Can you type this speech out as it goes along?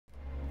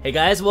Hey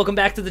guys, welcome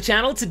back to the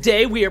channel.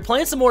 Today we are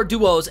playing some more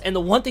duos, and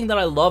the one thing that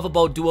I love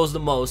about duos the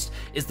most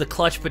is the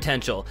clutch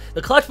potential.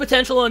 The clutch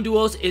potential on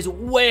duos is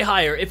way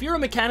higher. If you're a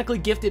mechanically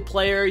gifted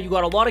player, you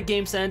got a lot of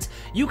game sense,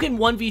 you can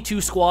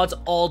 1v2 squads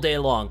all day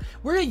long.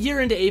 We're a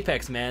year into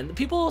Apex, man.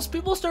 People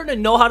starting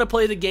to know how to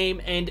play the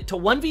game, and to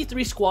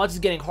 1v3 squads is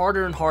getting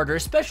harder and harder,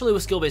 especially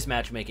with skill-based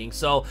matchmaking.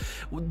 So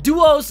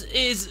duos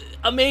is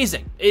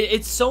amazing.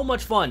 It's so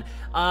much fun.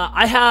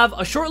 I have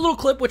a short little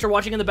clip which you're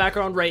watching in the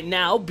background right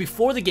now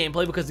before the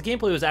gameplay, because the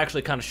gameplay was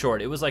actually kind of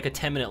short. It was like a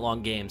 10-minute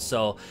long game.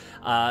 So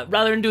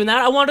rather than doing that,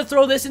 I wanted to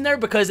throw this in there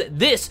because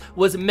this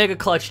was mega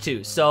clutch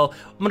too. So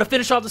I'm gonna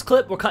finish off this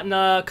clip. We're cutting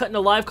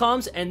the live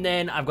comms, and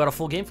then I've got a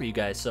full game for you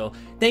guys. So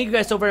thank you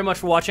guys so very much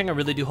for watching. I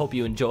really do hope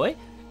you enjoy,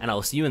 and I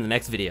will see you in the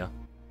next video.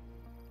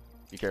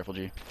 Be careful,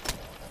 G.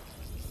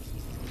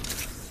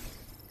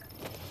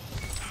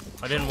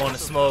 I didn't want to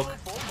smoke.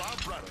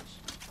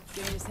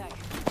 Give me a sec.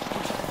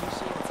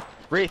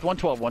 Wraith,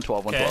 112,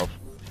 112, 112.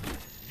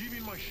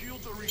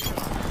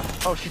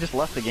 Oh, she just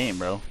left the game,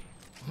 bro.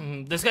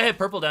 This guy hit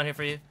purple down here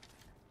for you.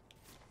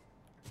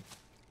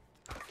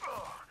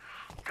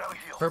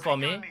 Purple on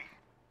me.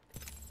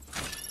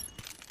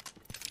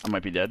 I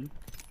might be dead.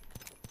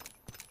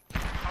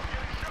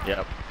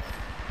 Yep.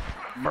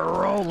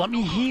 Bro, let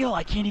me heal.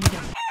 I can't even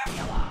get a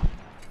heal up.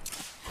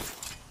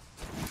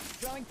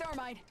 Throwing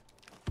thermite.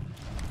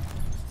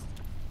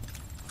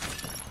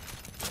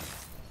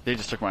 They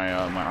just took my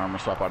my armor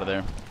swap out of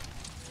there.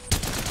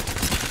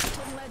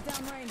 Putting lead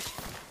downrange.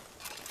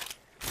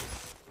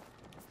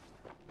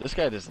 This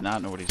guy does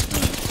not know what he's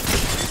doing.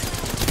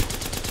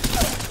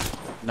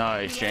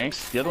 Nice,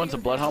 Janks. The other one's a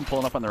Bloodhound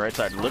pulling up on the right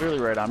side, literally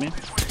right on me.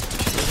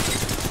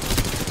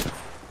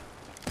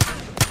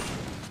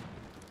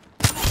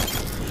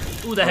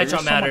 Ooh, the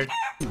headshot mattered.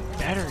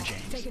 Better,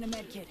 James. Taking a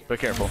med kit. But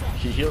careful.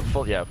 He healed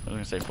full. Yeah, I was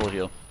gonna say full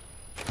heal.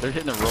 They're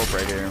hitting the rope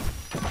right here.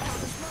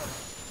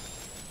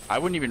 I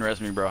wouldn't even res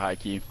me, bro. High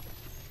key.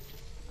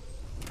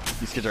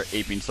 These kids are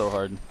aping so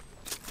hard.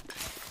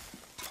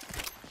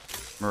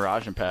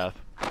 Mirage and Path.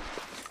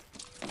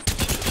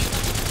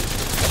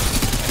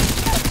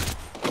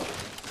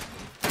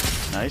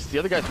 Nice. The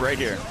other guy's right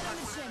here.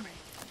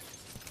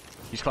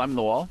 He's climbing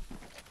the wall.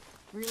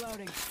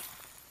 Reloading.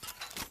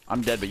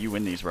 I'm dead, but you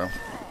win these, bro.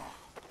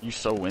 You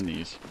so win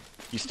these.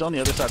 He's still on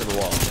the other side of the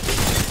wall.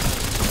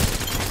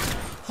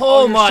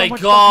 Oh my so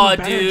god,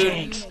 better,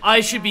 dude. Janks.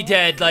 I should be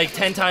dead like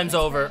 10 times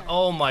over.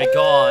 Oh my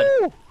god.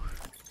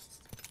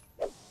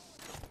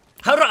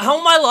 How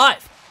am I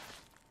alive?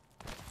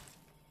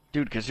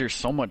 Dude, because you're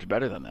so much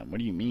better than them. What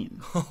do you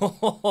mean?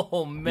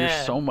 Oh man.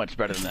 You're so much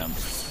better than them.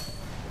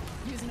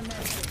 Using a med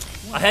kit.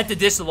 I had to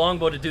dish the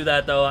longbow to do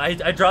that though. I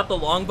dropped the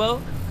longbow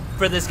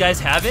for this guy's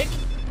Havoc,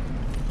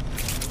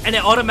 and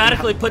it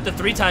automatically put the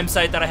 3x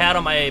sight that I had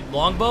on my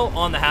longbow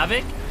on the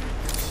Havoc.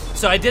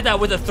 So I did that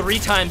with a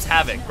 3x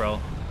Havoc, bro.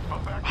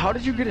 How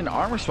did you get an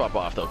armor swap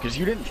off though? Because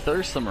you didn't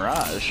thirst the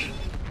Mirage.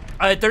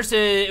 I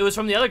thirsted. It was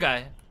from the other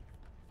guy.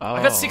 Oh,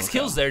 I got 6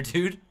 kills there,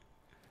 dude.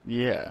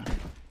 Yeah.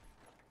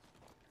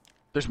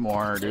 There's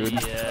more, dude.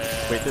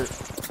 Yeah. Wait, there.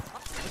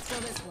 Let's go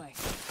this way.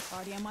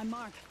 Already on my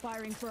mark.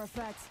 Firing for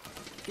effect.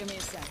 Give me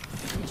a sec.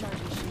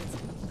 Recharging shields.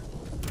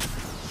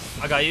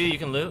 I got you. You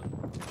can loot.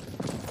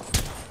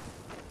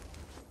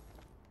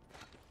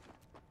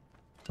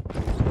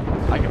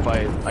 I can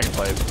fight. I can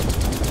fight.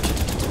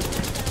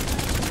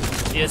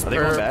 Yes, Are they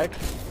going back?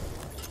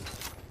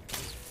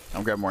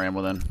 I'm grabbing more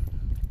ammo then.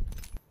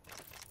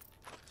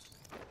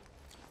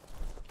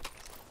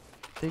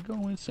 They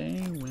go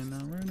insane when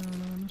I run out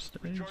on the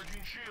stage.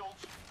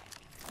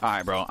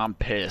 Alright, bro. I'm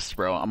pissed,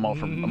 bro. I'm all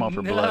for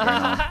blood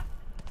right now.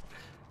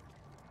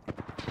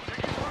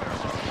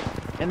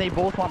 And they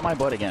both want my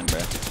butt again, bro.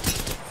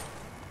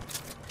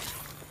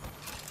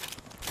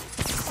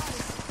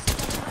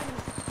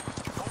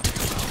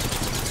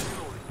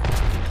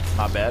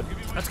 Not bad.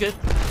 That's good.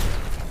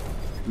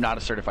 Not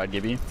a certified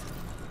Gibby.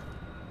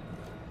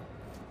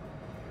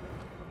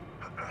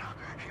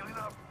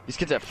 These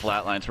kids have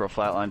flatlines, bro.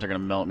 Flatlines are gonna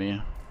melt me.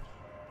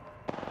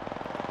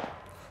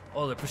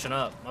 Oh, they're pushing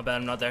up. My bad.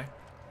 I'm not there.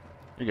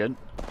 You're good.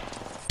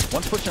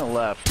 One's pushing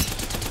left.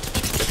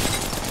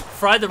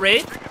 Fried the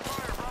raid.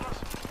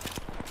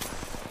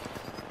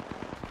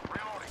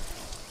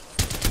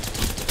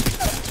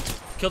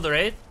 Killed the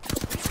raid.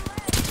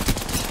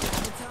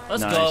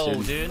 Let's Nice, go,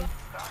 dude. dude.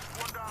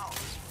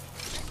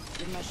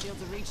 Give my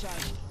shields a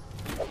recharge.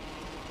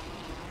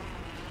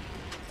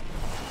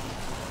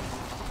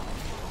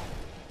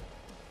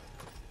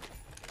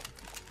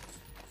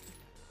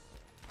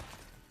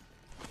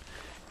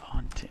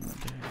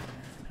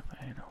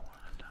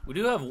 We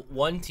do have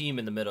one team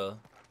in the middle.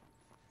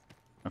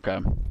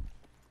 Okay.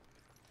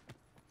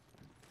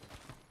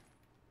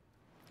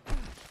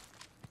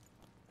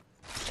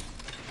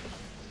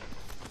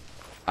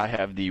 I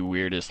have the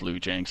weirdest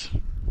loot, Janks.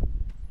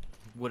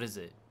 What is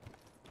it?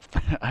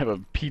 I have a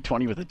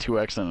P20 with a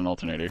 2X and an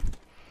alternator.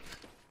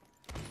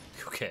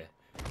 Okay.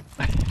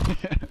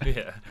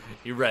 Yeah,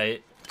 you're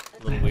right.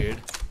 A little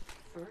weird.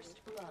 First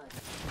blood.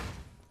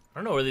 I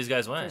don't know where these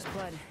guys went. First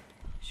blood.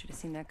 Should have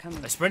seen that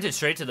coming. I sprinted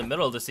straight to the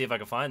middle to see if I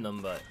could find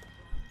them, but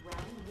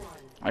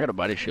I got a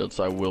body shield,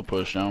 so I will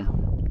push now.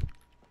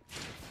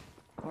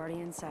 Already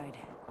inside.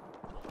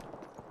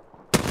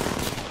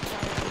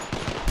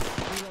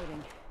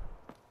 Reloading.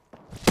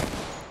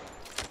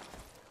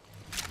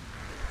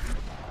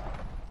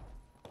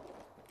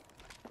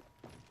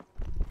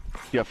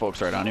 You got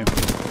folks right on you.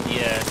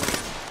 yeah,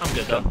 I'm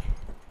good though.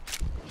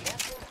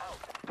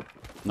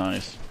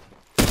 Nice.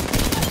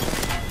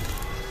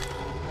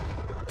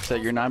 Is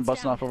that your 9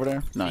 busting off over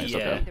there? Nice. Yeah.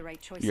 Okay. The right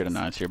choices. You got a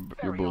 9, so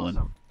you're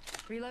booling.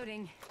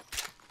 Reloading.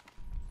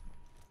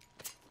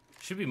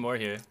 Should be more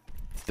here.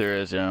 There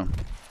is, yeah.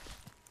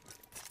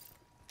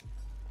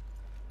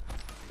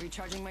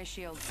 Recharging my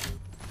shields.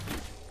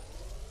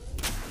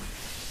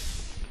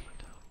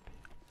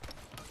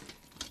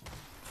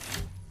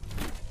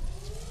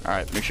 All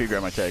right, make sure you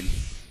grab my tag.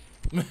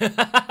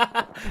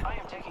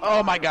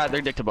 Oh my God,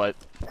 they're dick to butt.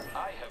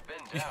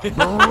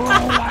 Bro,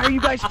 why are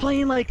you guys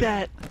playing like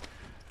that?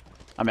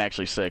 I'm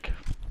actually sick.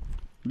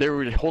 They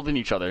were holding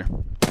each other.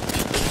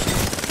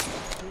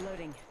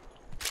 Reloading.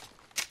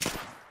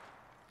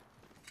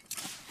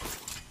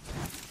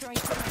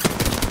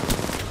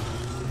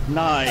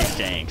 Nice,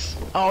 thanks.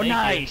 Oh, Thank you.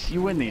 nice.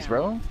 You win these,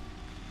 bro.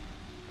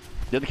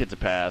 The other kid's a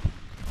path.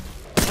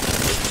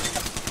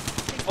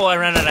 Oh, I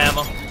ran out of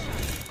ammo.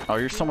 Oh,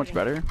 you're so much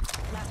better.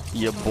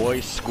 Ya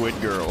boy, Squid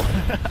Girl.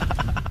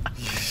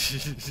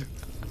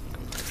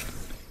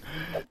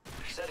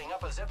 Setting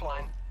up a zip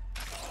line.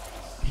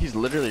 He's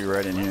literally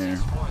right in here.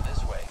 Explore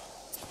this way.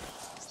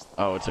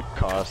 Oh, it's a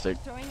caustic.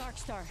 Throwing arc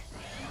star.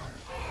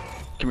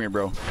 Come here,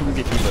 bro. Come and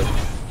get Eva.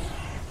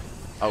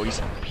 Oh,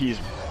 he's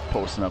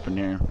posting up in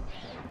here.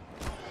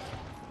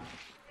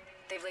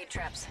 They've laid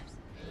traps.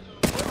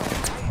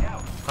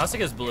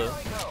 Caustic is blue.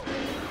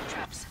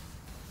 Traps.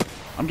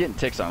 I'm getting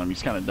ticks on him.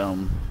 He's kind of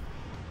dumb.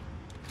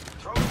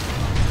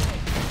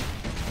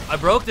 I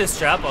broke this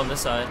trap on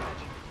this side.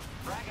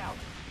 Frag out.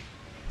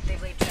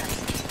 They've laid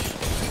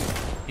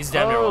traps. He's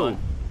down near one.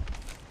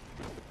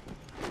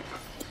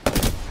 I'm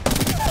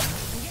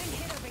getting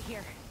hit over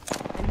here.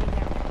 Enemy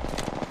down.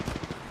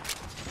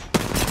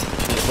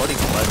 His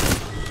buddy's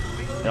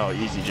left. Oh,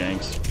 easy,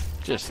 Janks.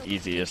 Just Need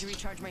easiest. to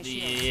recharge my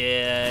shields.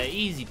 Yeah,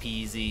 easy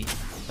peasy.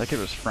 That kid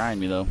was frying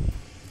me, though.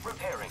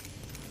 Repairing.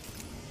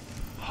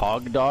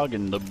 Hog Dog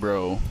and the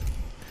Bro.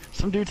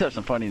 Some dudes have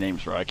some funny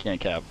names, bro. I can't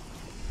cap.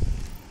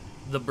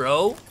 The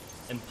bro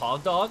and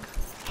Pog Dog.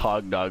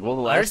 Hog Dog. Well,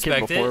 the I last kid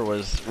respect before it.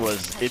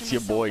 was It's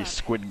Your Boy,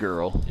 Squid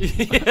Girl.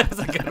 Yeah, that's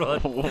a good one.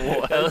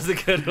 What? That was a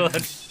good one.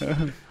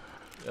 That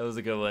was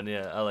a good one.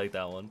 Yeah, I like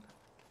that one.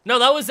 No,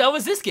 that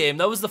was this game.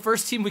 That was the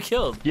first team we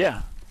killed.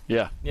 Yeah.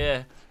 Yeah.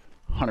 Yeah.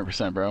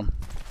 100%, bro.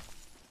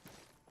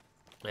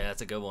 Yeah,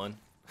 that's a good one.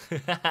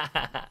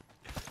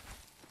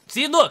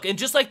 See, look, and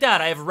just like that,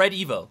 I have red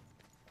Evo.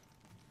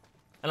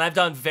 And I've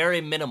done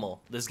very minimal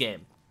this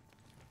game.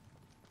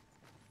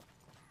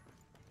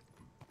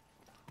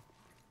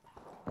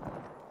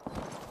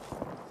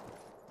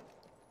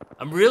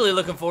 I'm really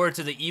looking forward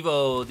to the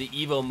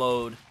Evo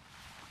mode.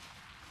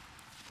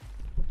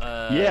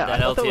 Yeah, I that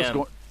thought that was LTM.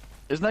 going.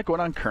 Isn't that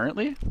going on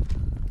currently?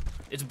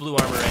 It's blue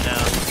armor right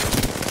now.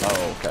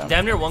 Oh, okay.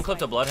 Damn near one clip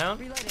to Bloodhound.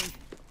 Reloading.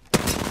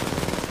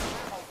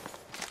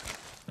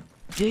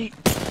 Yeet.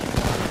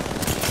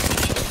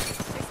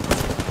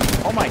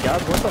 Oh my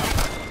God! What the?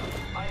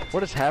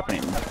 What is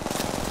happening?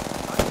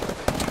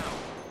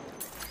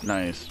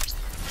 Nice.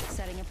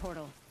 Setting a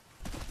portal.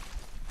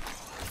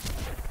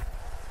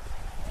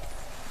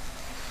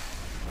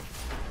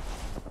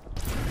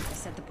 I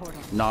set the portal.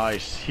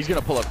 Nice. He's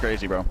gonna pull up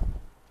crazy, bro.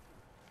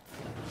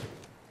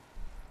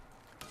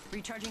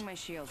 Recharging my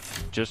shields.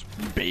 Just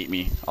bait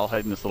me. I'll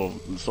hide in this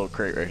little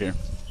crate right here.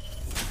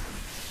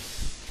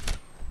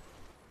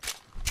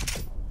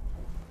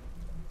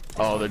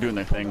 Oh, they're doing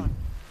their thing.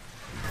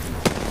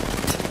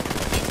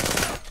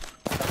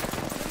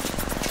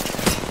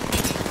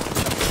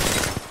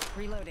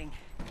 Reloading.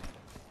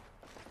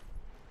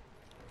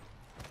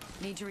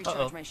 Need to recharge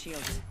Uh-oh. my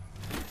shields.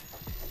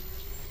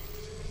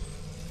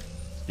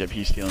 Yep,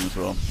 he's stealing as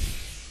well.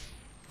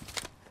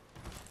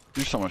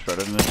 You're so much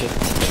better than this kid.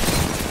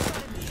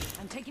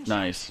 I'm taking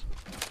Nice.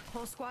 shots.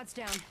 Whole squad's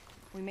down.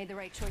 We made the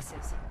right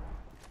choices.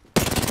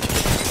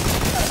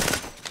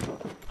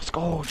 Let's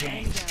go,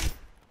 James. Down.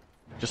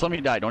 Just let me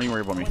die. Don't even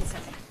worry about me. 1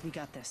 second. We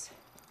got this.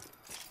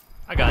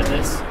 I got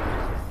this.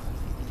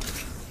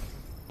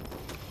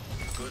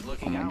 Good Oh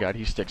looking my out. God,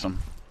 he sticks him.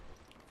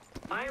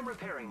 I am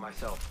repairing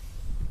myself.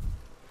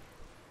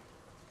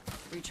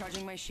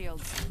 Recharging my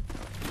shields.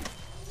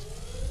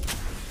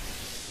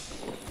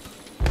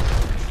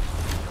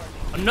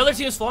 Another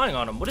team is flying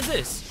on him. What is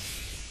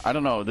this? I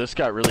don't know. This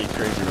got really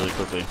crazy really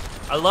quickly.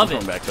 I love I'm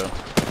it. going back though.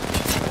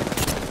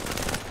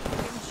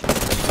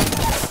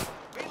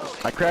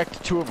 I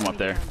cracked 2 of them up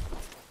there.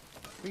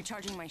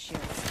 Recharging my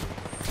shields.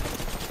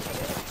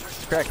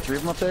 Cracked 3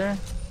 of them up there.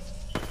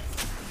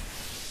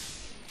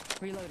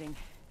 Reloading.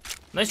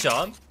 Nice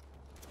job.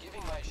 Giving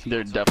my shield.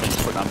 They're definitely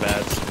just putting on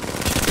bads.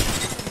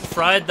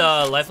 Fried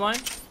the lifeline.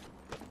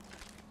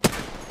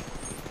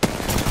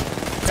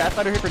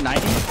 Pathfinder hit for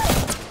 90.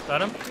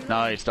 Got him.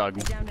 Nice, dog.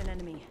 Downed an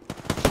enemy.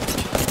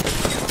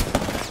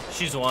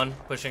 She's one,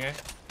 pushing her.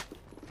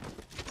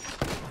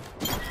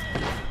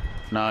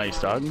 Nice,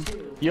 dog.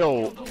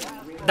 Yo,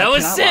 That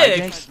was cannot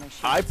lie, sick.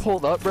 Janks. I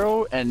pulled up,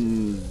 bro,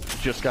 and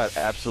just got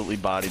absolutely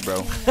bodied, bro.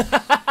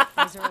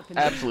 Eyes are open.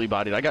 Absolutely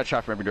bodied. I got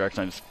shot from every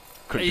direction. I just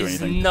couldn't do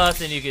There's anything.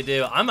 nothing you could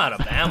do. I'm out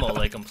of ammo,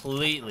 like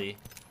completely.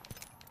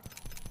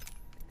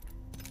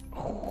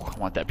 I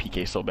want that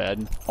PK so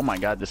bad. Oh my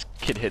god, this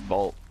kid hit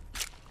vault.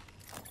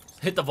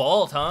 Hit the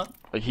vault, huh?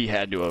 Like, he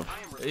had to have.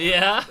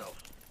 Yeah.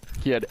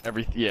 He had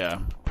everything. Yeah,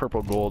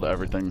 purple, gold,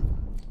 everything.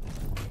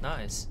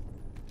 Nice.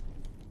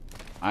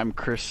 I'm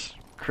Chris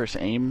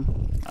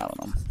Aim. I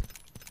don't know.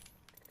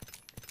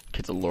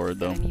 Kid's a lord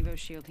though. Got an Evo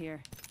shield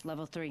here.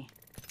 Level 3.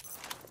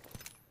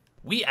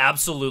 We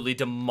absolutely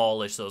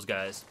demolished those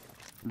guys.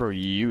 Bro,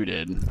 you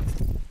did. I was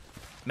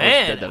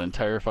Man. dead that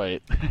entire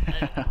fight.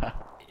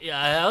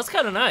 Yeah, that was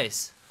kind of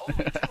nice. Only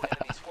 2 enemy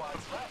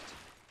squads left.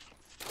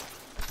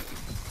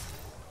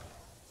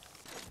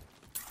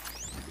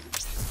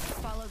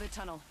 Follow the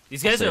tunnel.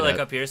 These guys say are like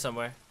that. up here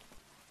somewhere.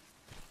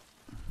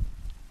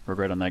 We're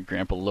right on that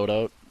grandpa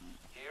loadout.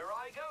 Here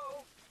I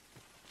go.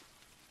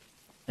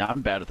 Yeah,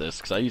 I'm bad at this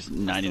because I use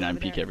 99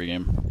 peak every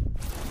game.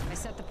 I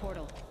set the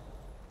portal.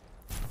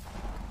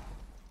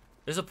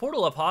 There's a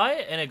portal up high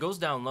and it goes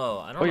down low.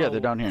 I don't Oh know. yeah, they're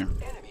down here.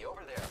 Enemy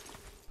over there.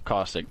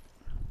 Caustic.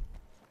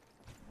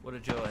 What a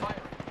joy.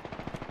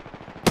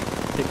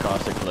 Hit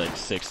Caustic for like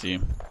 60.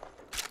 Do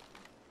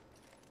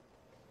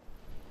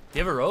you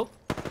have a rope?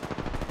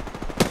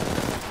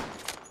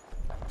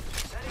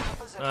 Setting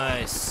up a zip.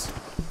 Nice.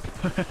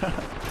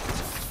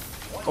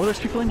 Oh, there's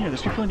people in here.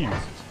 There's people in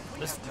here.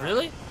 This,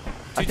 really? Two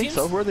I think teams?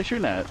 so. Where are they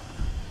shooting at? I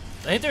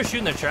think they're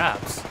shooting their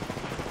traps.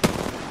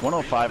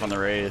 105 on the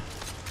Wraith.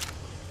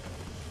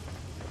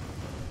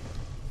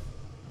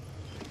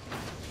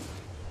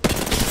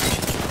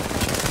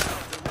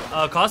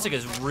 Caustic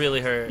is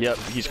really hurt. Yep,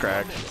 he's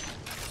cracked.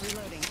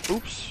 Reloading.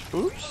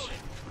 Oops.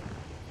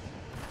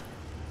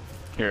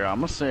 Here, I'm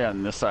gonna stay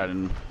on this side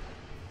and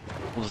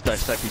we'll just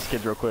dissect these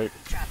kids real quick.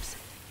 Traps.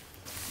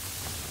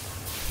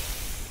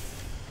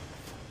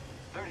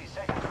 30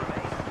 seconds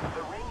remain.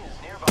 The ring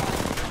is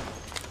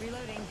nearby.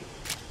 Reloading.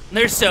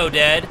 They're so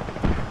dead.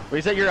 Wait,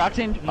 is that your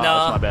Octane? Oh, No.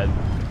 that's my bad.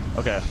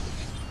 Okay.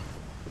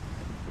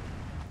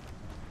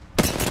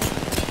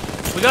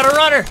 We got a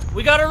runner.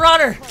 We got a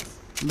runner.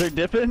 They're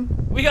dipping?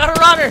 We got a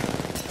runner.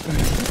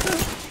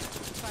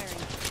 Firing.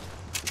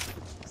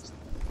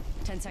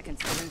 10 seconds.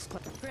 The ring's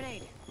close.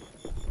 Grenade.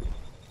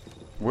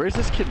 Where's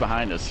this kid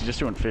behind us? He's just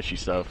doing fishy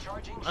stuff.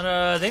 Charging.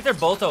 I think they're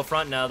both out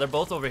front now. They're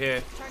both over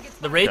here. Target's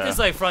The Wraith Okay. is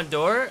like front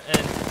door,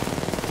 and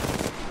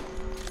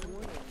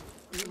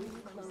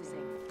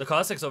the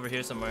Caustic's over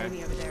here somewhere.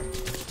 enemy over there.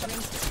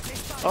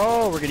 Rings.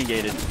 Oh, we're getting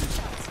gated.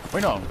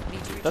 Wait, no.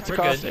 That's a We're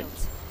good. Caustic.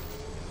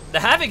 The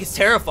Havoc is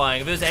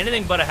terrifying. If it was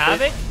anything but a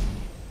Havoc,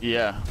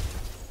 Yeah.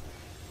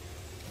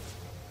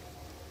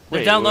 they're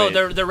Wait, down low.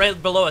 wait. They're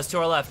right below us to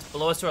our left.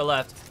 Below us to our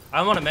left.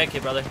 I want a med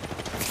kit, brother.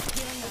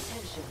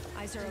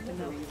 Eyes are open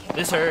though.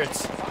 This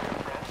hurts.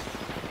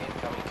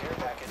 Incoming care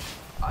package.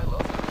 I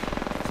love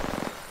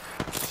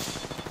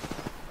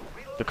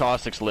it. The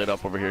Caustic's lit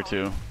up over here,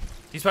 too.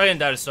 He's probably gonna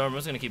die to storm. We're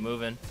just gonna keep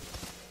moving.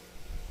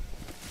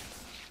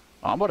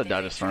 Oh, I'm about to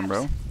die to storm,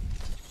 bro.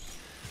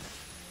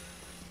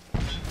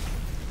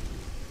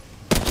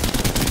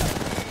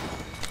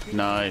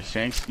 Nice,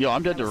 Janks. Yo,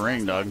 I'm dead to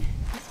ring, dog.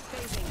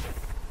 Phasing.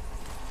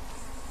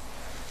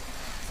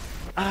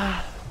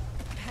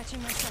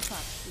 Patching myself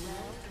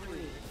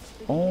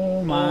up.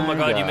 Oh my, Oh my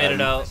god, you made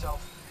it out.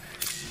 Myself.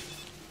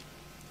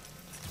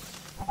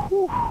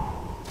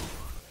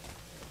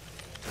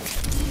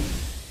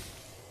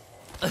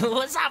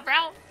 What's up,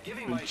 bro?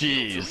 Giving my Jeez.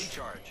 shields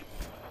a recharge.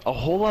 A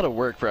whole lot of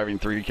work for having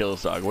 3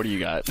 kills, dog. What do you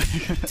got?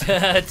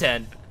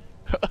 10.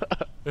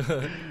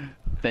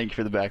 Thank you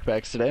for the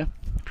backpacks today.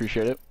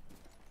 Appreciate it.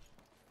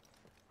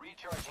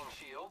 Recharging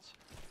shields.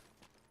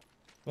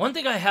 One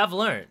thing I have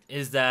learned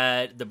is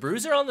that the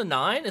Bruiser on the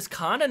 9 is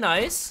kind of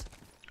nice.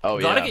 Oh,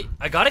 yeah.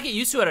 I gotta get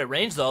used to it at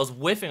range though. I was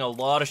whiffing a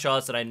lot of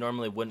shots that I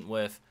normally wouldn't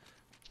whiff.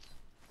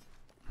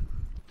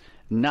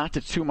 Not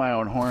to toot my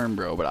own horn,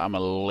 bro, but I'm a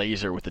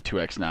laser with the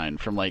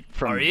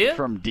 2x9 Are you?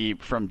 from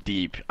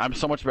deep. I'm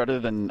so much better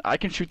than I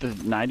can shoot the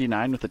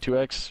 99 with the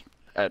 2x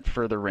at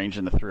further range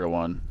than the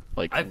 301.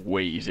 Like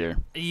way easier.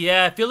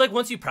 Yeah, I feel like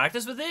once you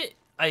practice with it,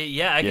 I can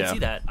Yeah. see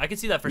that. I can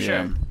see that for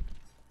Yeah. sure.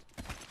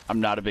 I'm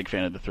not a big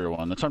fan of the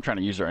 301. That's why I'm trying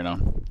to use it right now.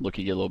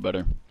 Looking get a little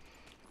better.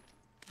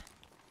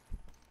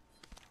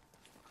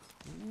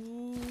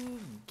 Ooh,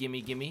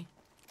 gimme.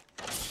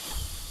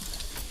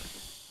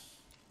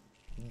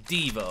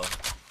 Devo.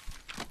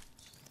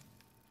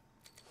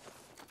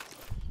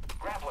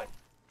 Grappling.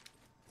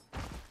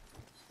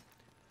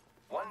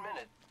 1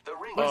 minute. The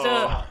ring What's is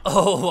that?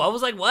 Oh, I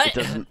was like, what?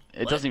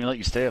 It doesn't even let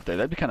you stay up there.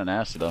 That'd be kind of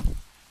nasty though.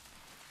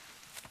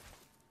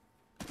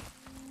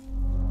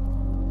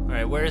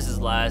 Alright, where is his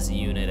last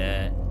unit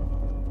at?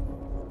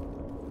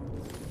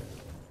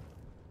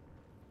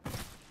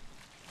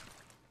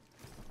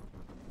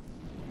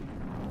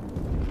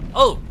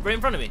 Oh, right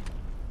in front of me.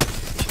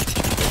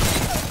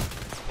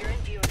 You're in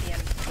view of the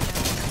enemy.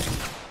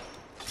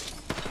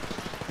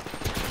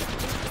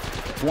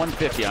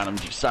 150 on him.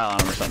 Style on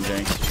him or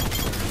something,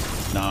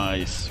 Janks.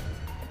 Nice.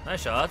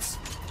 Nice shots.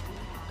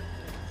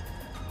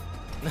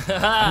 I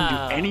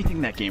didn't do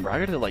anything that game, bro. I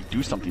gotta like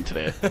do something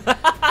today.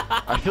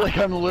 I feel like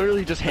I'm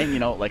literally just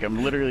hanging out. Like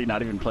I'm literally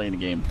not even playing a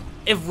game.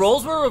 If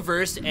roles were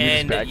reversed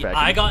and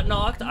I got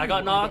knocked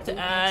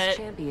at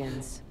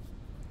champions.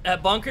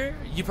 at bunker,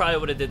 you probably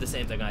would have did the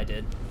same thing I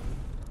did.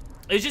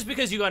 It's just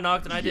because you got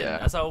knocked and I didn't. Yeah.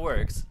 That's how it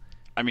works.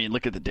 I mean,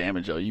 look at the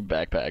damage though. You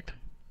backpacked.